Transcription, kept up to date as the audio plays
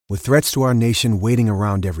With threats to our nation waiting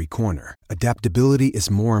around every corner, adaptability is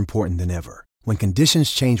more important than ever. When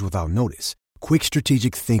conditions change without notice, quick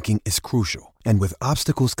strategic thinking is crucial. And with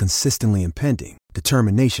obstacles consistently impending,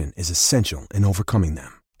 determination is essential in overcoming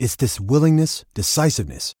them. It's this willingness,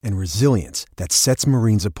 decisiveness, and resilience that sets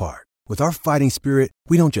Marines apart. With our fighting spirit,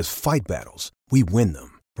 we don't just fight battles, we win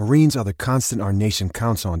them. Marines are the constant our nation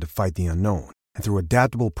counts on to fight the unknown. And through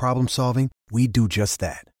adaptable problem solving, we do just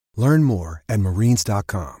that. Learn more at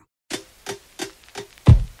marines.com.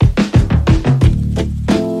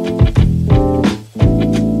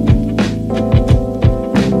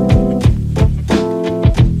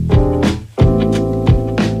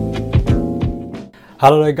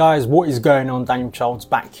 Hello there guys, what is going on? Daniel Childs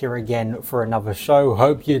back here again for another show.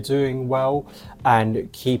 Hope you're doing well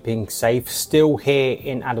and keeping safe. Still here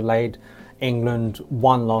in Adelaide. England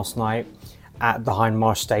won last night at the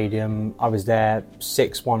Hindmarsh Stadium. I was there,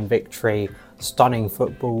 6-1 victory, stunning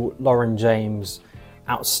football. Lauren James,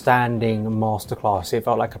 outstanding masterclass. It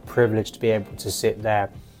felt like a privilege to be able to sit there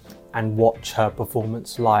and watch her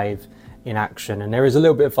performance live in action. And there is a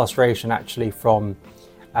little bit of frustration actually from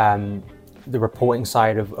the reporting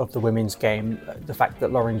side of the women's game. The fact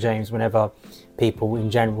that Lauren James, whenever people in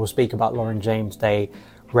general speak about Lauren James, they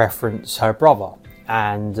reference her brother.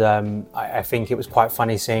 And I think it was quite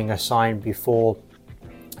funny seeing a sign before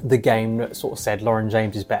the game that sort of said Lauren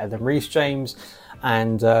James is better than Reece James.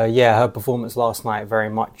 And her performance last night very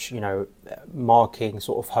much, marking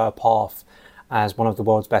sort of her path as one of the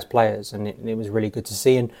world's best players. And it was really good to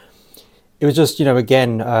see. And it was just,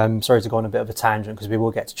 again, sorry to go on a bit of a tangent because we will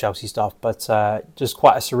get to Chelsea stuff, but just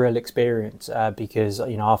quite a surreal experience because,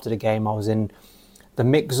 after the game I was in the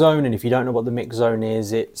mix zone. And if you don't know what the mix zone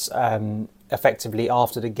is, it's effectively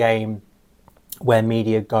after the game where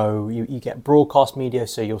media go, you get broadcast media.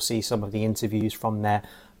 So you'll see some of the interviews from there.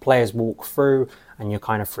 Players walk through and you're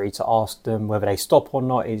kind of free to ask them whether they stop or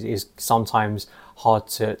not is sometimes hard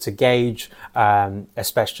to gauge,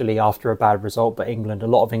 especially after a bad result. But a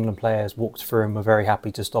lot of England players walked through and were very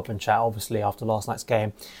happy to stop and chat, obviously, after last night's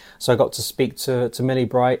game. So I got to speak to Millie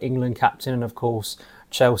Bright, England captain, and of course,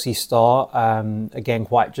 Chelsea star. Again,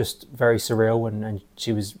 quite just very surreal, and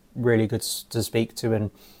she was really good to speak to and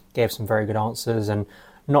gave some very good answers. And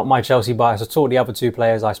not my Chelsea bias at all. The other two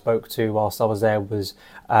players I spoke to whilst I was there was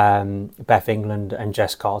Beth England and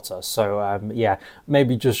Jess Carter. So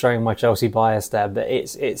maybe just showing my Chelsea bias there, but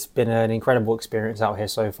it's been an incredible experience out here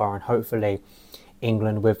so far, and hopefully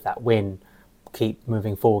England with that win keep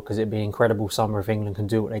moving forward, because it'd be an incredible summer if England can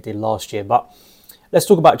do what they did last year. But let's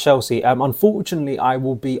talk about Chelsea. Unfortunately, I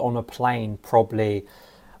will be on a plane probably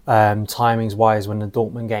timings wise when the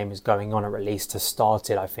Dortmund game is going on, or at least has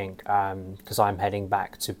started, I think, because I'm heading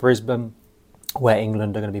back to Brisbane where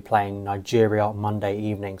England are going to be playing Nigeria on Monday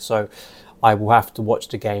evening, so I will have to watch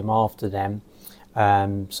the game after them.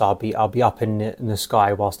 So I'll be up in the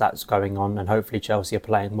sky whilst that's going on, and hopefully Chelsea are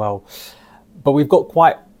playing well. But we've got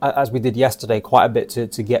quite, as we did yesterday, quite a bit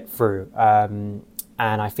to get through, and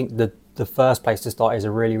I think the first place to start is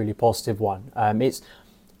a really, really positive one.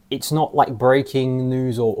 It's not like breaking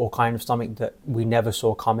news or kind of something that we never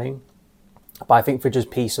saw coming. But I think for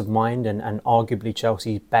just peace of mind and arguably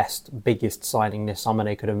Chelsea's biggest signing this summer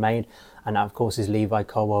they could have made. And that, of course, is Levi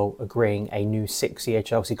Colwill agreeing a new 6-year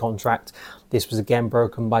Chelsea contract. This was again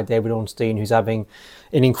broken by David Ornstein, who's having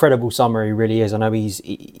an incredible summer. He really is. I know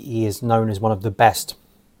he is known as one of the best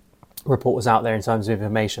reporters out there in terms of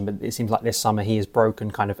information, but it seems like this summer he has broken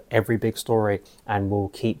kind of every big story and will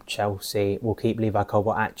keep Levi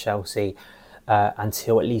Colwill at Chelsea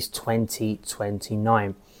until at least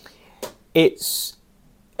 2029. It's,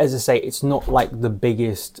 as I say, it's not like the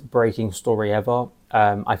biggest breaking story ever.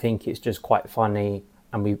 I think it's just quite funny,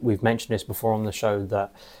 and we've mentioned this before on the show,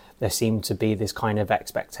 that there seemed to be this kind of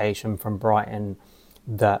expectation from Brighton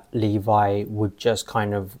that Levi would just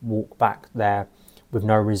kind of walk back there with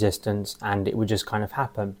no resistance, and it would just kind of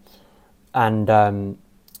happen. And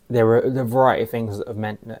there were a variety of things that have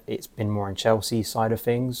meant that it's been more on Chelsea's side of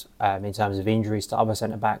things, in terms of injuries to other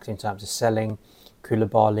centre-backs, in terms of selling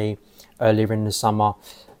Koulibaly earlier in the summer.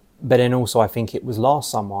 But then also I think it was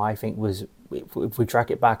last summer, if we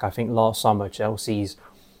track it back, I think last summer Chelsea's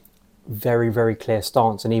very, very clear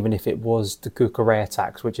stance, and even if it was the Cucurella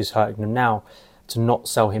tax, which is hurting them now, to not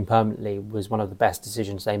sell him permanently was one of the best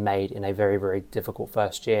decisions they made in a very, very difficult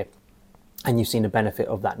first year. And you've seen the benefit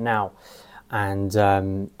of that now. And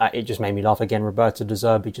it just made me laugh again. Roberto De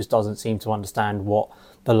Zerbi just doesn't seem to understand what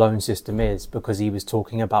the loan system is, because he was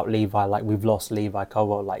talking about Levi like, we've lost Levi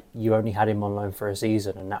Colwill, like you only had him on loan for a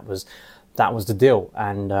season, and that was the deal.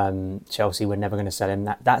 And Chelsea were never going to sell him.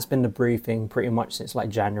 That's been the briefing pretty much since like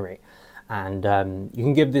January. And you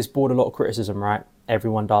can give this board a lot of criticism, right?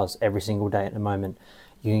 Everyone does every single day at the moment.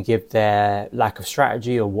 You can give their lack of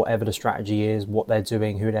strategy or whatever the strategy is, what they're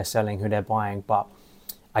doing, who they're selling, who they're buying. But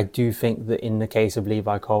I do think that in the case of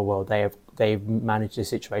Levi Colwill, they've managed this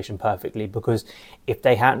situation perfectly, because if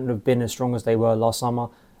they hadn't have been as strong as they were last summer,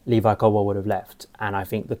 Levi Colwill would have left. And I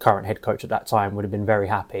think the current head coach at that time would have been very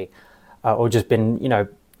happy, or just been,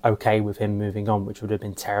 okay with him moving on, which would have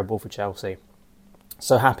been terrible for Chelsea.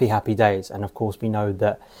 So happy days. And of course, we know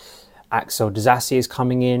that Axel Disasi is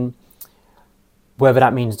coming in. Whether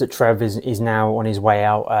that means that Trev is now on his way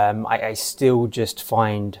out, I still just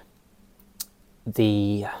find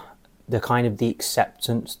the kind of the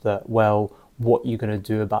acceptance that, well, what you're going to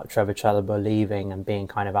do about Trevor Chalobah leaving and being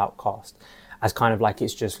kind of outcast, as kind of like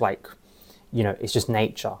it's just like, it's just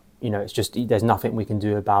nature. It's just, there's nothing we can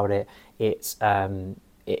do about it. It's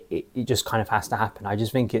it just kind of has to happen. I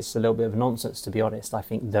just think it's a little bit of nonsense, to be honest. I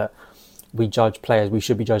think that we judge players. We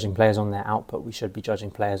should be judging players on their output. We should be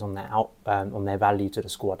judging players on their value to the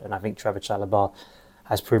squad. And I think Trevor Chalobah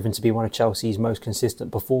has proven to be one of Chelsea's most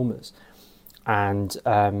consistent performers. And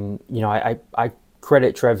I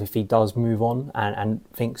credit Trev if he does move on and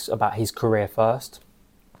thinks about his career first,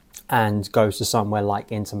 and goes to somewhere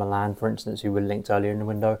like Inter Milan, for instance, who were linked earlier in the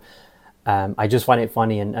window. I just find it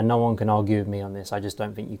funny, and no one can argue with me on this. I just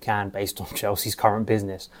don't think you can, based on Chelsea's current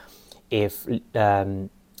business. If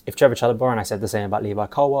Trevor Chalobah, and I said the same about Levi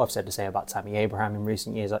Colwill, I've said the same about Tammy Abraham in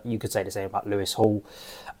recent years, you could say the same about Lewis Hall,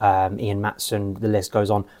 Ian Maatson, the list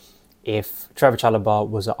goes on. If Trevor Chalobah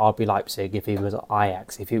was at RB Leipzig, if he was at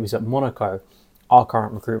Ajax, if he was at Monaco, our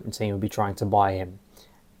current recruitment team would be trying to buy him.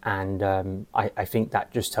 And I think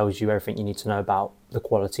that just tells you everything you need to know about the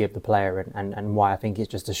quality of the player and why I think it's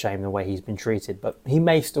just a shame the way he's been treated. But he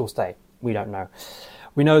may still stay. We don't know.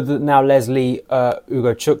 We know that now Leslie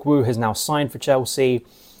Ugochukwu has now signed for Chelsea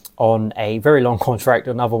on a very long contract,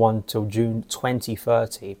 another one till June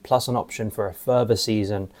 2030, plus an option for a further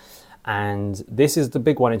season. And this is the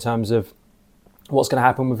big one in terms of what's going to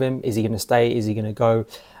happen with him. Is he going to stay? Is he going to go?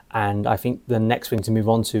 And I think the next thing to move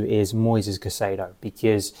on to is Moises Caicedo,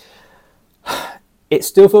 because it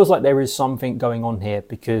still feels like there is something going on here,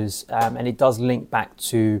 because and it does link back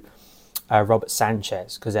to Robert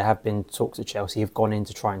Sanchez, because there have been talks that Chelsea have gone in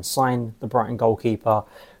to try and sign the Brighton goalkeeper,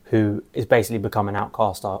 who is basically become an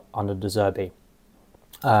outcast under De Zerbi.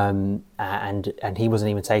 And he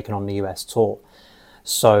wasn't even taken on the US tour.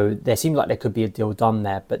 So there seems like there could be a deal done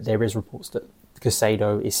there, but there is reports that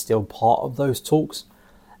Caicedo is still part of those talks.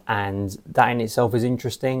 And that in itself is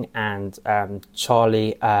interesting. And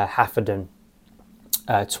Charlie Hafferden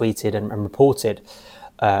tweeted and reported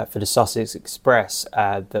for the Sussex Express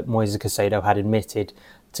that Moises Caicedo had admitted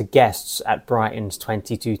to guests at Brighton's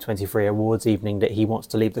 22-23 awards evening that he wants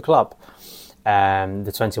to leave the club.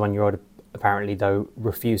 The 21-year-old apparently, though,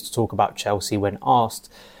 refused to talk about Chelsea when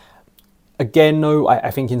asked. Again, no, I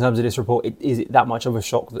think in terms of this report, is it that much of a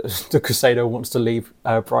shock that Caicedo wants to leave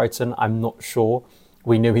Brighton? I'm not sure.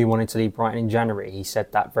 We knew he wanted to leave Brighton in January. He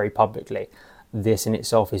said that very publicly. This in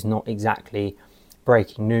itself is not exactly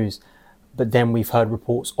breaking news. But then we've heard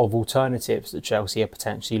reports of alternatives that Chelsea are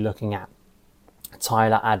potentially looking at.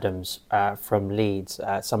 Tyler Adams from Leeds.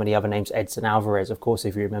 Some of the other names, Edson Alvarez. Of course,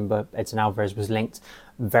 if you remember, Edson Alvarez was linked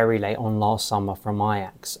very late on last summer from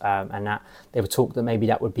Ajax. And that they were talked that maybe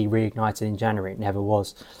that would be reignited in January. It never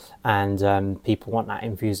was. And people want that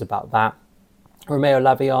infused about that. Romeo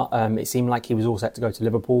Lavia, it seemed like he was all set to go to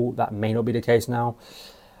Liverpool. That may not be the case now.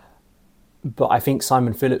 But I think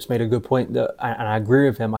Simon Phillips made a good point, that, and I agree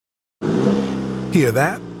with him. Hear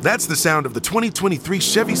that? That's the sound of the 2023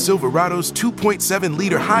 Chevy Silverado's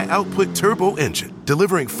 2.7-liter high-output turbo engine,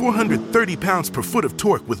 delivering 430 pounds per foot of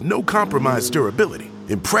torque with no compromised durability.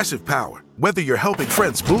 Impressive power, whether you're helping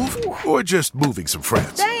friends move or just moving some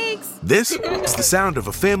friends. Thanks! This is the sound of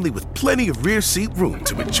a family with plenty of rear seat room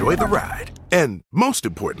to enjoy the ride. And most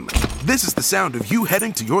importantly, this is the sound of you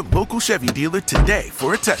heading to your local Chevy dealer today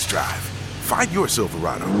for a test drive. Find your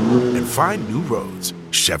Silverado and find new roads.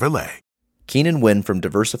 Chevrolet. Keenan Wynn from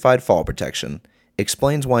Diversified Fall Protection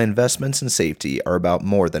explains why investments in safety are about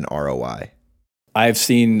more than ROI. I've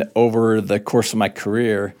seen over the course of my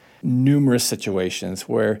career numerous situations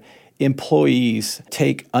where employees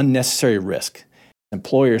take unnecessary risk.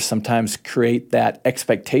 Employers sometimes create that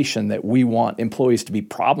expectation that we want employees to be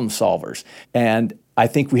problem solvers. And I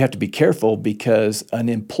think we have to be careful, because an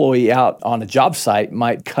employee out on a job site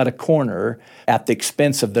might cut a corner at the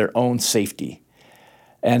expense of their own safety.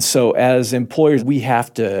 And so as employers, we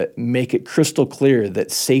have to make it crystal clear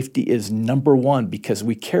that safety is number one, because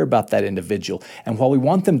we care about that individual. And while we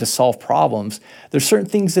want them to solve problems, there's certain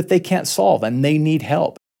things that they can't solve and they need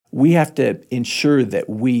help. We have to ensure that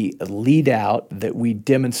we lead out, that we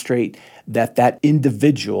demonstrate that that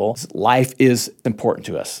individual's life is important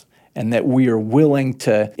to us and that we are willing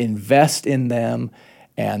to invest in them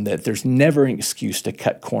and that there's never an excuse to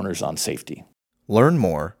cut corners on safety. Learn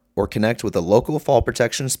more or connect with a local fall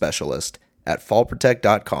protection specialist at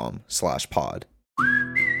fallprotect.com/pod.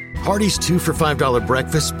 Hardee's 2 for $5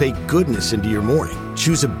 breakfast bake goodness into your morning.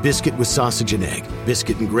 Choose a biscuit with sausage and egg,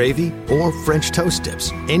 biscuit and gravy, or French toast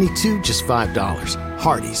dips. Any two, just $5.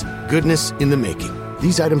 Hardee's, goodness in the making.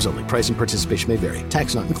 These items only. Price and participation may vary.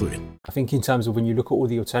 Tax not included. I think in terms of when you look at all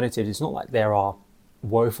the alternatives, it's not like there are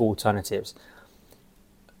woeful alternatives.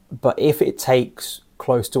 But if it takes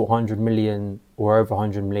close to 100 million or over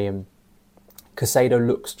 100 million, Caicedo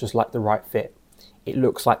looks just like the right fit. It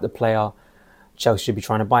looks like the player Chelsea should be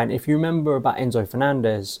trying to buy. And if you remember about Enzo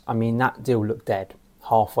Fernandez, I mean, that deal looked dead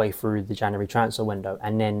halfway through the January transfer window,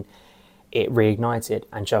 and then it reignited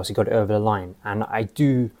and Chelsea got it over the line. And I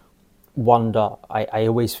do wonder, I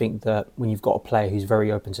always think that when you've got a player who's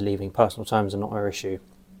very open to leaving, personal terms are not our issue.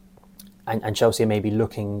 And Chelsea may be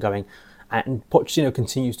looking, going, and Pochettino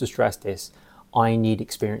continues to stress this, I need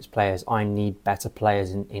experienced players, I need better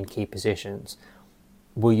players in key positions.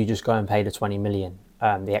 Will you just go and pay the 20 million?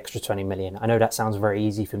 The extra 20 million. I know that sounds very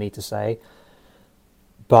easy for me to say,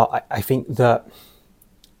 but I think that,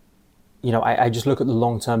 you know, I just look at the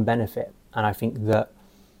long-term benefit, and I think that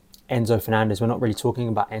Enzo Fernandez, we're not really talking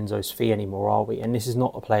about Enzo's fee anymore, are we? And this is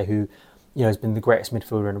not a player who, you know, has been the greatest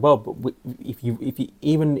midfielder in the world, but if you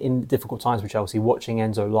even in difficult times for Chelsea, watching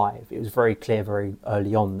Enzo live, it was very clear very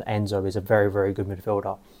early on that Enzo is a very, very good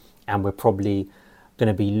midfielder, and we're probably going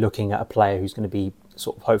to be looking at a player who's going to be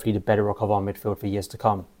sort of hopefully the bedrock of our midfield for years to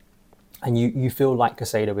come. And you feel like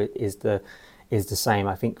Caicedo is the same.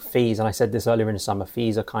 I think fees, and I said this earlier in the summer,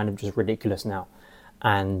 fees are kind of just ridiculous now.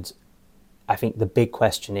 And I think the big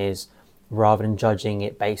question is, rather than judging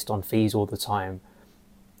it based on fees all the time,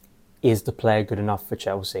 is the player good enough for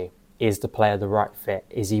Chelsea? Is the player the right fit?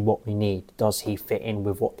 Is he what we need? Does he fit in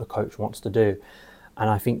with what the coach wants to do? And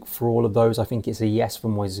I think for all of those, I think it's a yes for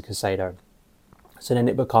Moises Caicedo. So then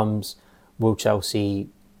it becomes, will Chelsea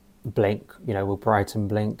blink? You know, will Brighton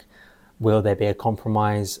blink? Will there be a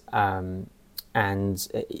compromise? And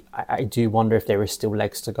I do wonder if there is still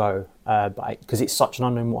legs to go, because it's such an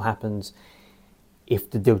unknown what happens if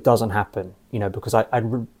the deal doesn't happen. You know, because I'd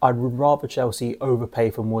rather Chelsea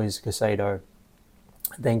overpay for Moises Caicedo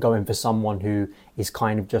than go in for someone who is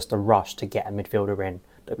kind of just a rush to get a midfielder in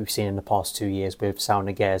that we've seen in the past 2 years with Saul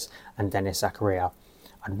Niguez and Denis Zakaria.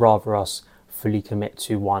 I'd rather us fully commit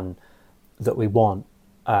to one that we want,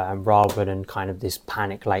 rather than kind of this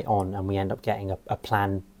panic late on and we end up getting a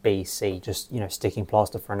plan B, C, just, you know, sticking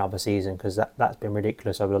plaster for another season, because that's been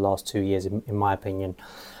ridiculous over the last 2 years, in my opinion.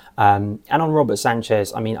 And on Robert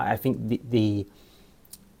Sanchez, I mean, I think the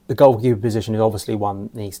goalkeeper position is obviously one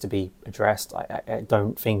that needs to be addressed. I just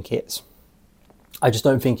don't think it's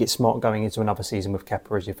smart going into another season with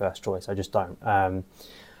Kepa as your first choice. I just don't.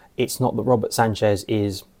 It's not that Robert Sanchez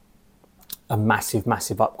is a massive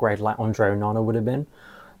upgrade like Andre Onana would have been,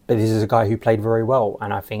 but this is a guy who played very well,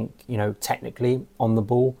 and I think, you know, technically on the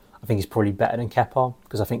ball, I think he's probably better than Kepa,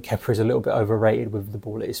 because I think Kepa is a little bit overrated with the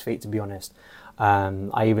ball at his feet, to be honest.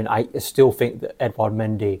 I still think that Edouard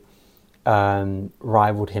Mendy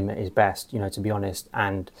rivaled him at his best, you know, to be honest,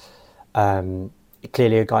 and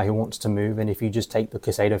clearly a guy who wants to move. And if you just take the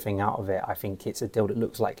Caicedo thing out of it, I think it's a deal that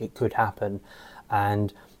looks like it could happen.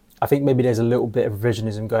 And I think maybe there's a little bit of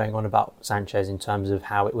revisionism going on about Sanchez in terms of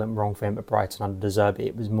how it went wrong for him at Brighton under De Zerbi.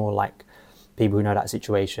 It was more like, people who know that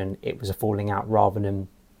situation, it was a falling out rather than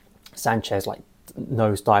Sanchez like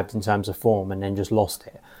nosedived in terms of form and then just lost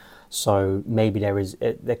it. So maybe there is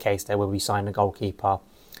the case there where we sign a goalkeeper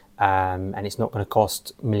and it's not going to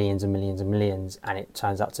cost millions and millions and millions, and it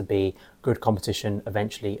turns out to be good competition,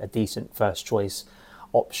 eventually a decent first choice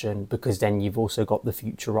option, because then you've also got the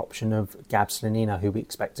future option of Gab Slonina, who we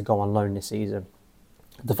expect to go on loan this season.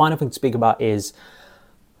 The final thing to speak about is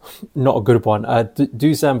not a good one.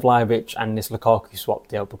 Dusan Vlahovic and this Lukaku swap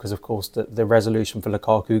deal, because of course the resolution for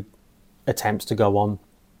Lukaku attempts to go on,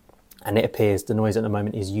 and it appears the noise at the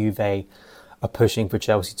moment is Juve are pushing for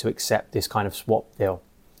Chelsea to accept this kind of swap deal.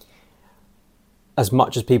 As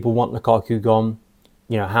much as people want Lukaku gone,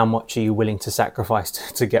 you know, how much are you willing to sacrifice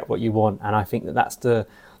to get what you want? And I think that's the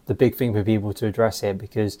big thing for people to address here,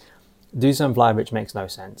 because Dusan Vlahovic makes no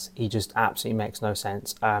sense. He just absolutely makes no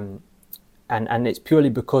sense. And it's purely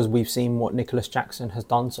because we've seen what Nicholas Jackson has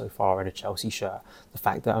done so far in a Chelsea shirt. The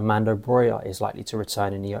fact that Armando Broja is likely to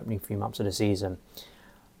return in the opening few months of the season.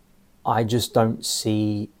 I just don't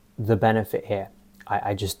see the benefit here.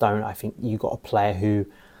 I just don't. I think you got a player who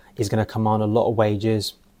is going to command a lot of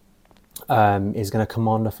wages, is going to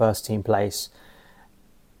command the first team place,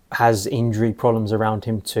 has injury problems around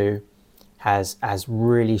him too, has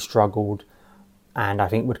really struggled, and I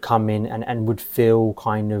think would come in and would feel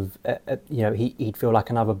kind of, he'd feel like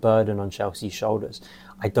another burden on Chelsea's shoulders.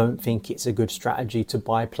 I don't think it's a good strategy to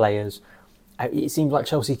buy players. It seems like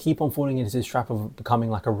Chelsea keep on falling into this trap of becoming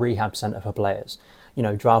like a rehab centre for players.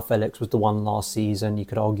 Joao Felix was the one last season. You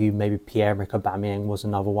could argue maybe Pierre-Emerick Aubameyang was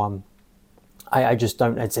another one. I just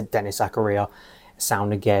don't, it's Dennis Zakaria,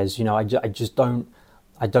 Sound Niguez,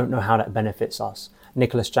 I don't know how that benefits us.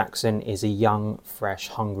 Nicholas Jackson is a young, fresh,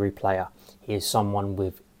 hungry player. He is someone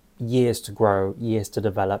with years to grow, years to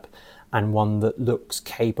develop, and one that looks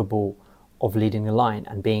capable of leading the line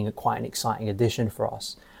and being quite an exciting addition for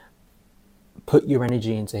us. Put your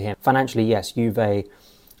energy into him. Financially, yes, Juve,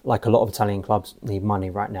 like a lot of Italian clubs, need money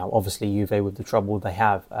right now. Obviously, Juve, with the trouble they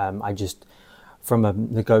have, from a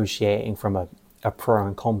negotiating, from a pro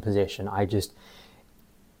and con position,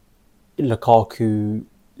 Lukaku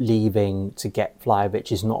leaving to get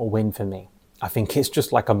Vlahovic is not a win for me. I think it's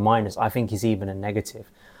just like a minus. I think it's even a negative.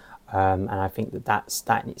 And I think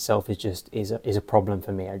that in itself is a problem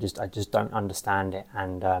for me. I just don't understand it,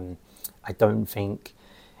 and I don't think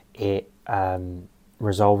it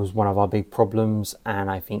resolves one of our big problems. And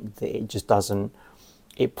I think that it just doesn't.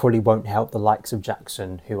 It probably won't help the likes of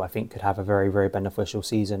Jackson, who I think could have a very, very beneficial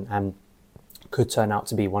season and could turn out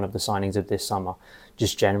to be one of the signings of this summer.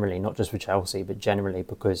 Just generally, not just for Chelsea, but generally,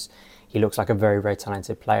 because he looks like a very, very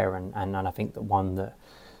talented player, and I think that one that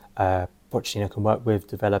Pochettino can work with,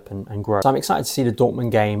 develop and grow. So I'm excited to see the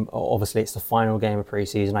Dortmund game. Obviously, it's the final game of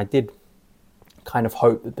pre-season. I did kind of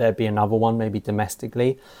hope that there'd be another one, maybe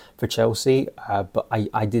domestically for Chelsea. But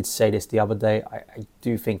I did say this the other day. I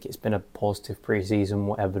do think it's been a positive pre-season,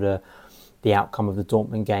 whatever the outcome of the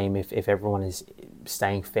Dortmund game, if everyone is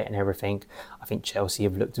staying fit and everything. I think Chelsea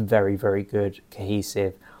have looked very, very good,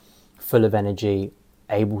 cohesive, full of energy,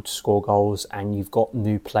 able to score goals, and you've got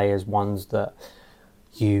new players, ones that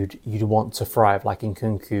you'd want to thrive, like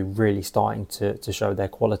Nkunku, really starting to show their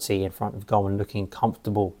quality in front of goal and looking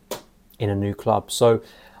comfortable in a new club. So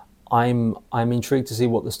I'm intrigued to see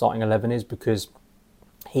what the starting 11 is, because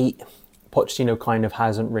Pochettino kind of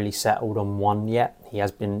hasn't really settled on one yet. He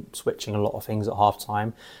has been switching a lot of things at half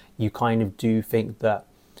time. You kind of do think that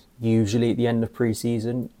usually at the end of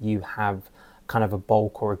pre-season you have kind of a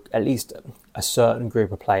bulk, or at least a certain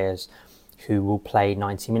group of players who will play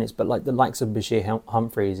 90 minutes. But like the likes of Bashir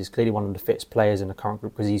Humphries is clearly one of the fittest players in the current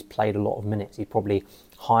group, because he's played a lot of minutes. He's probably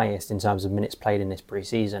highest in terms of minutes played in this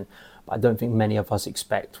pre-season. But I don't think many of us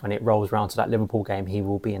expect when it rolls around to that Liverpool game he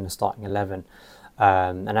will be in the starting 11.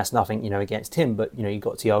 And that's nothing, against him. But, you've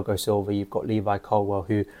got Thiago Silva, you've got Levi Colwill,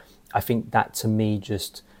 who I think that to me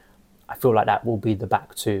I feel like that will be the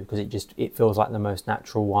back two, because it feels like the most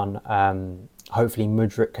natural one. Hopefully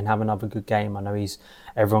Mudryk can have another good game. I know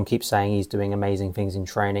everyone keeps saying he's doing amazing things in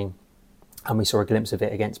training, and we saw a glimpse of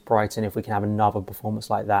it against Brighton. If we can have another performance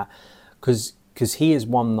like that, because he is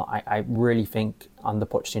one that I really think under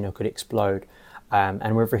Pochettino could explode.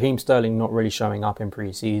 And with Raheem Sterling not really showing up in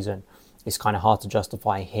pre-season, it's kind of hard to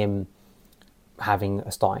justify him having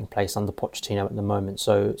a starting place under Pochettino at the moment.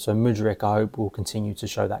 So Mudryk, I hope, will continue to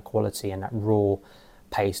show that quality and that raw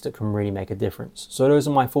pace that can really make a difference. So those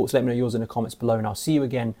are my thoughts. Let me know yours in the comments below, and I'll see you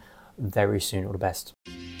again very soon. All the best.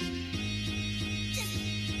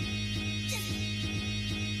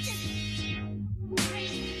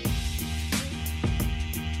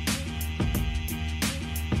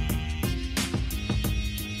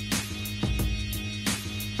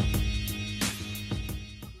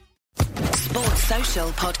 Social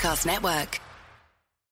Podcast Network.